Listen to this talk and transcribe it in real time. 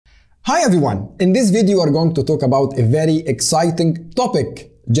Hi everyone! In this video we are going to talk about a very exciting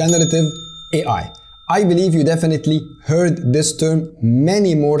topic, generative AI. I believe you definitely heard this term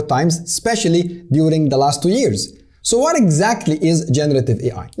many more times, especially during the last 2 years. So what exactly is generative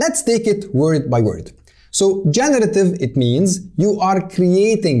AI? Let's take it word by word. So generative, it means you are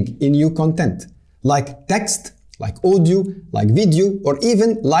creating a new content, like text, like audio, like video, or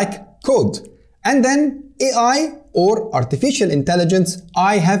even like code. And then AI or artificial intelligence,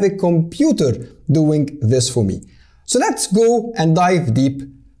 I have a computer doing this for me. So let's go and dive deep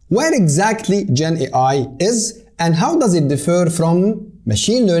where exactly GenAI is and how does it differ from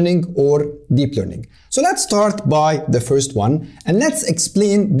machine learning or deep learning. So let's start by the first one and let's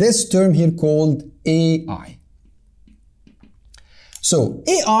explain this term here called AI. So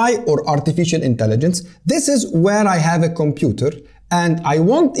AI or artificial intelligence, this is where I have a computer and I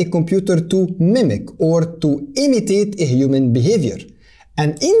want a computer to mimic or to imitate a human behavior.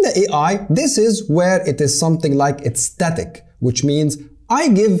 And in the AI, this is where it is something like it's static, which means I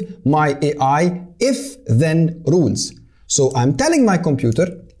give my AI if-then rules. So I'm telling my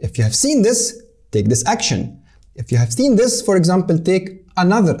computer, if you have seen this, take this action. If you have seen this, for example, take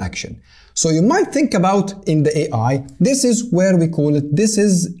another action. So you might think about in the AI, this is where we call it, this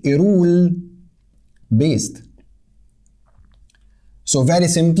is a rule-based. So very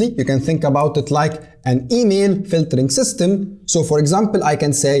simply, you can think about it like an email filtering system. So for example, I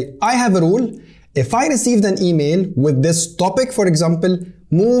can say, I have a rule. If I received an email with this topic, for example,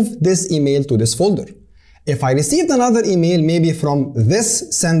 move this email to this folder. If I received another email, maybe from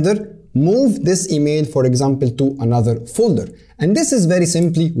this sender, move this email, for example, to another folder. And this is very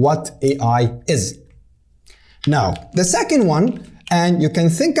simply what AI is. Now, the second one, and you can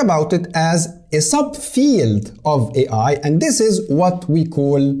think about it as a subfield of AI, and this is what we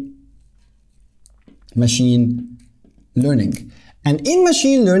call machine learning. And in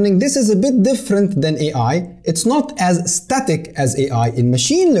machine learning, this is a bit different than AI. It's not as static as AI. In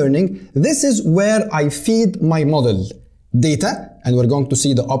machine learning, this is where I feed my model data, and we're going to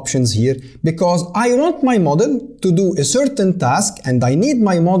see the options here, because I want my model to do a certain task and I need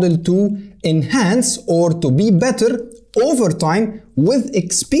my model to enhance or to be better over time with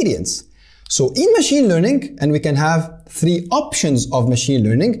experience. So in machine learning, and we can have 3 options of machine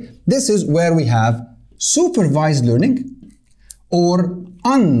learning, this is where we have supervised learning or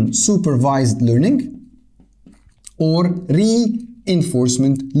unsupervised learning or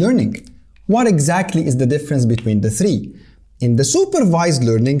reinforcement learning. What exactly is the difference between the 3? In the supervised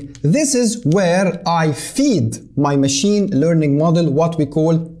learning, this is where I feed my machine learning model what we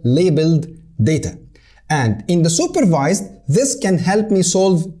call labeled data. And in the supervised, this can help me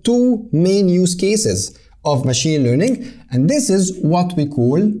solve 2 main use cases of machine learning. And this is what we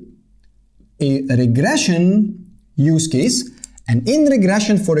call a regression use case. And in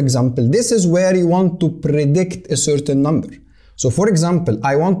regression, for example, this is where you want to predict a certain number. So for example,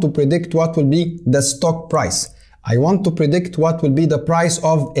 I want to predict what will be the stock price. I want to predict what will be the price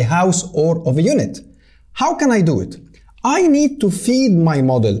of a house or of a unit. How can I do it? I need to feed my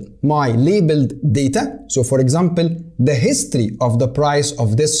model my labeled data. So for example, the history of the price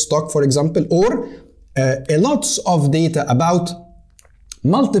of this stock, for example, or a lots of data about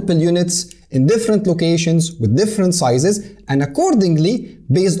multiple units in different locations with different sizes. And accordingly,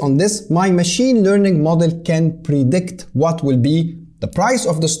 based on this, my machine learning model can predict what will be the price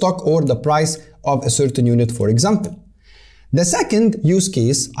of the stock or the price of a certain unit, for example. The second use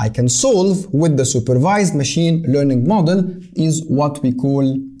case I can solve with the supervised machine learning model is what we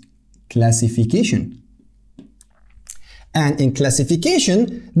call classification. And in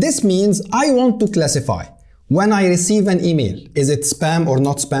classification, this means I want to classify when I receive an email, is it spam or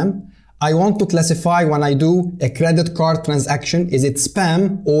not spam? I want to classify when I do a credit card transaction, is it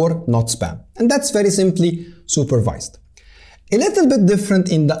spam or not spam? And that's very simply supervised. A little bit different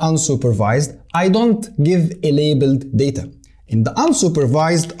in the unsupervised, I don't give a labeled data. In the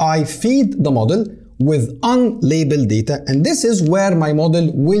unsupervised, I feed the model with unlabeled data, and this is where my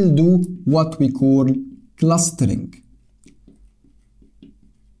model will do what we call clustering.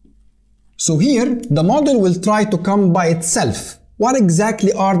 So here, the model will try to come by itself. What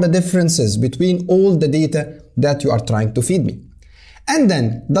exactly are the differences between all the data that you are trying to feed me? And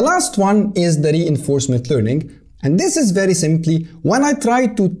then the last one is the reinforcement learning. And this is very simply when I try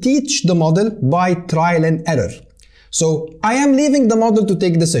to teach the model by trial and error. So I am leaving the model to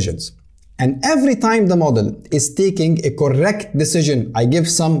take decisions. And every time the model is taking a correct decision, I give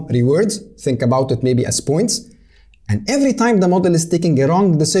some rewards, think about it maybe as points. And every time the model is taking a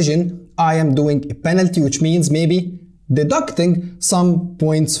wrong decision, I am doing a penalty, which means maybe deducting some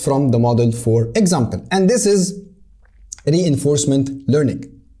points from the model, for example. And this is reinforcement learning.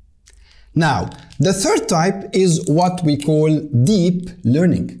 Now, the third type is what we call deep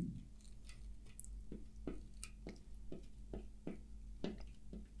learning.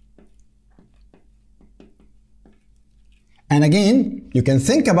 And again, you can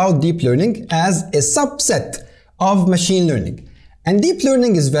think about deep learning as a subset of machine learning. And deep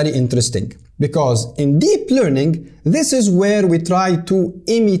learning is very interesting because in deep learning, this is where we try to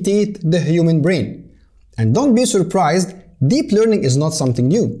imitate the human brain. And don't be surprised, deep learning is not something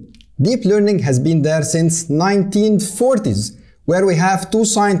new. Deep learning has been there since 1940s, where we have two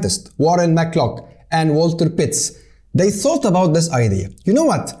scientists, Warren McClock and Walter Pitts. They thought about this idea. You know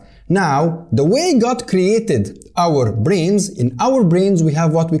what? Now, the way God created our brains, in our brains we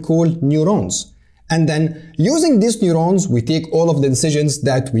have what we call neurons. And then using these neurons, we take all of the decisions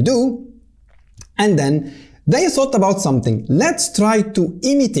that we do. And then they thought about something. Let's try to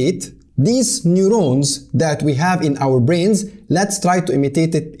imitate these neurons that we have in our brains. Let's try to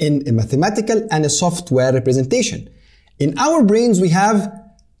imitate it in a mathematical and a software representation. In our brains, we have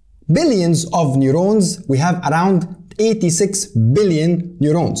billions of neurons. We have around 86 billion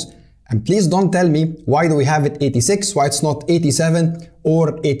neurons. And please don't tell me why do we have it 86, why it's not 87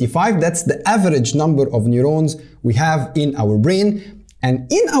 or 85. That's the average number of neurons we have in our brain.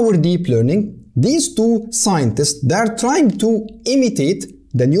 And in our deep learning, these two scientists, they're trying to imitate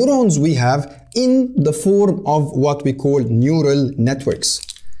the neurons we have in the form of what we call neural networks.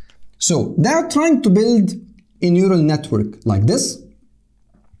 So they're trying to build a neural network like this.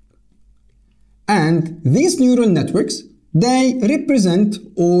 And these neural networks, they represent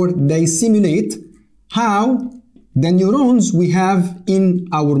or they simulate how the neurons we have in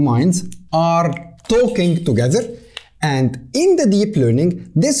our minds are talking together. And in the deep learning,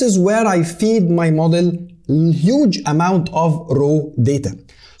 this is where I feed my model huge amount of raw data.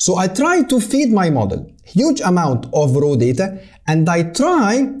 So I try to feed my model huge amount of raw data, and I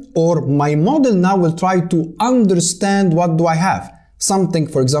try, or my model now will try to understand what do I have. Something,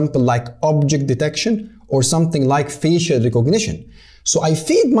 for example, like object detection, or something like facial recognition. So I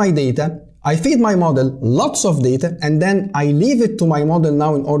feed my data, I feed my model lots of data, and then I leave it to my model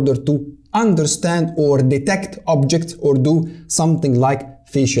now in order to understand or detect objects or do something like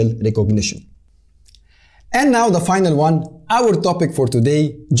facial recognition. And now the final one, our topic for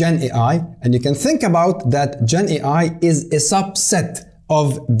today, GenAI. And you can think about that GenAI is a subset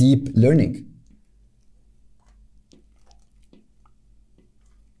of deep learning.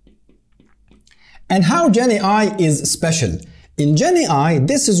 And how GenAI is special. In GenAI,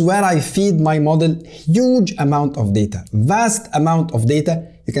 this is where I feed my model huge amount of data, vast amount of data.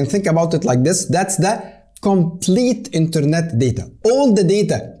 You can think about it like this. That's the complete internet data. All the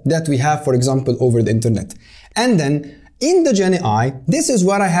data that we have, for example, over the internet. And then in the GenAI, this is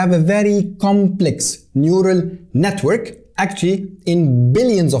where I have a very complex neural network, actually in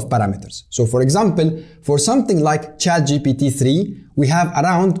billions of parameters. So for example, for something like ChatGPT 3, we have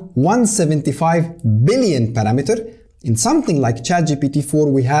around 175 billion parameter. In something like ChatGPT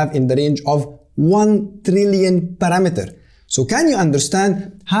 4, we have in the range of 1 trillion parameter. So can you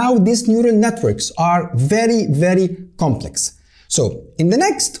understand how these neural networks are very, very complex? So in the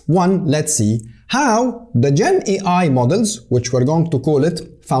next one, let's see how the GenAI models, which we're going to call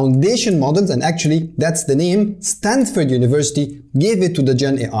it foundation models, and actually that's the name Stanford University gave it to the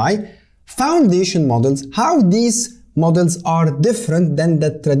GenAI, foundation models, how these models are different than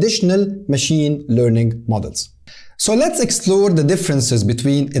the traditional machine learning models. So let's explore the differences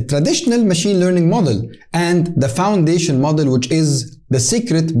between a traditional machine learning model and the foundation model, which is the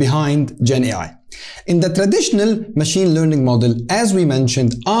secret behind GenAI. In the traditional machine learning model, as we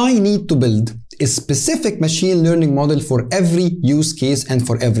mentioned, I need to build a specific machine learning model for every use case and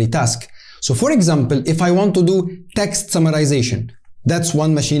for every task. So for example, if I want to do text summarization, that's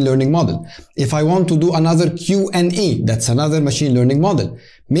one machine learning model. If I want to do another Q&A, that's another machine learning model.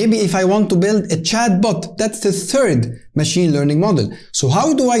 Maybe if I want to build a chatbot, that's the third machine learning model. So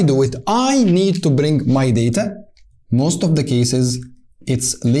how do I do it? I need to bring my data. Most of the cases,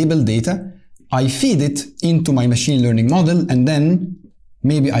 it's labeled data. I feed it into my machine learning model, and then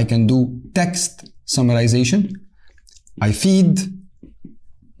maybe I can do text summarization. I feed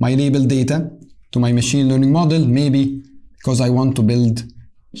my labeled data to my machine learning model, maybe because I want to build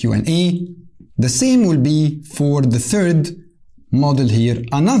Q&A. The same will be for the third model here.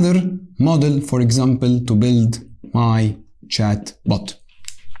 Another model, for example, to build my chat bot.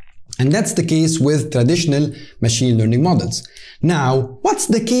 And that's the case with traditional machine learning models. Now, what's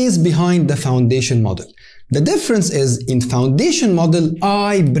the case behind the foundation model? The difference is in foundation model,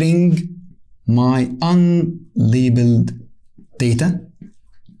 I bring my unlabeled data.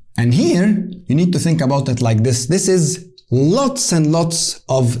 And here, you need to think about it like this. This is lots and lots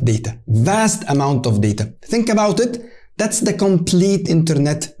of data, vast amount of data. Think about it. That's the complete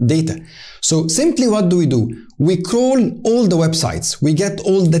internet data. So simply what do? We crawl all the websites. We get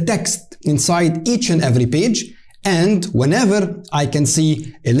all the text inside each and every page. And whenever I can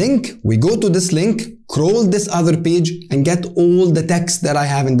see a link, we go to this link, crawl this other page and get all the text that I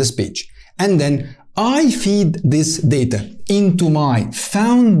have in this page. And then I feed this data into my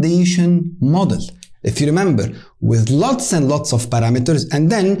foundation model. If you remember, with lots and lots of parameters,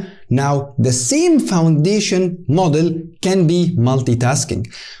 and then now the same foundation model can be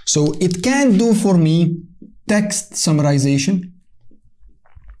multitasking. So it can do for me text summarization.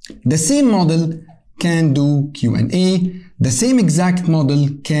 The same model can do Q&A. The same exact model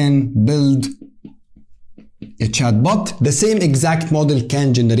can build a chatbot. The same exact model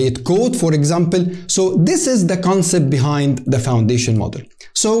can generate code, for example. So this is the concept behind the foundation model.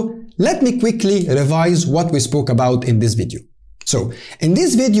 So let me quickly revise what we spoke about in this video. So in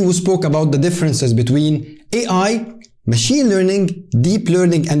this video, we spoke about the differences between AI, machine learning, deep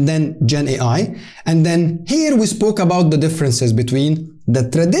learning, and then GenAI. And then here we spoke about the differences between the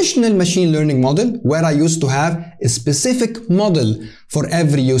traditional machine learning model, where I used to have a specific model for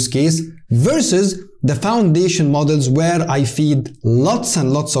every use case, versus the foundation models where I feed lots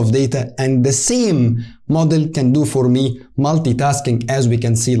and lots of data, and the same model can do for me multitasking, as we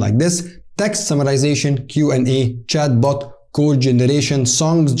can see like this: text summarization, Q&A, chatbot, code generation,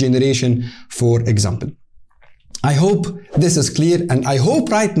 songs generation, for example. I hope this is clear, and I hope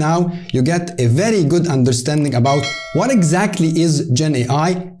right now you get a very good understanding about what exactly is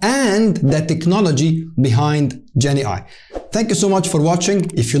GenAI and the technology behind GenAI. Thank you so much for watching.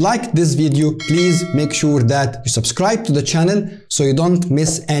 If you liked this video, please make sure that you subscribe to the channel so you don't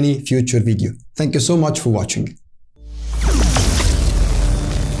miss any future video. Thank you so much for watching.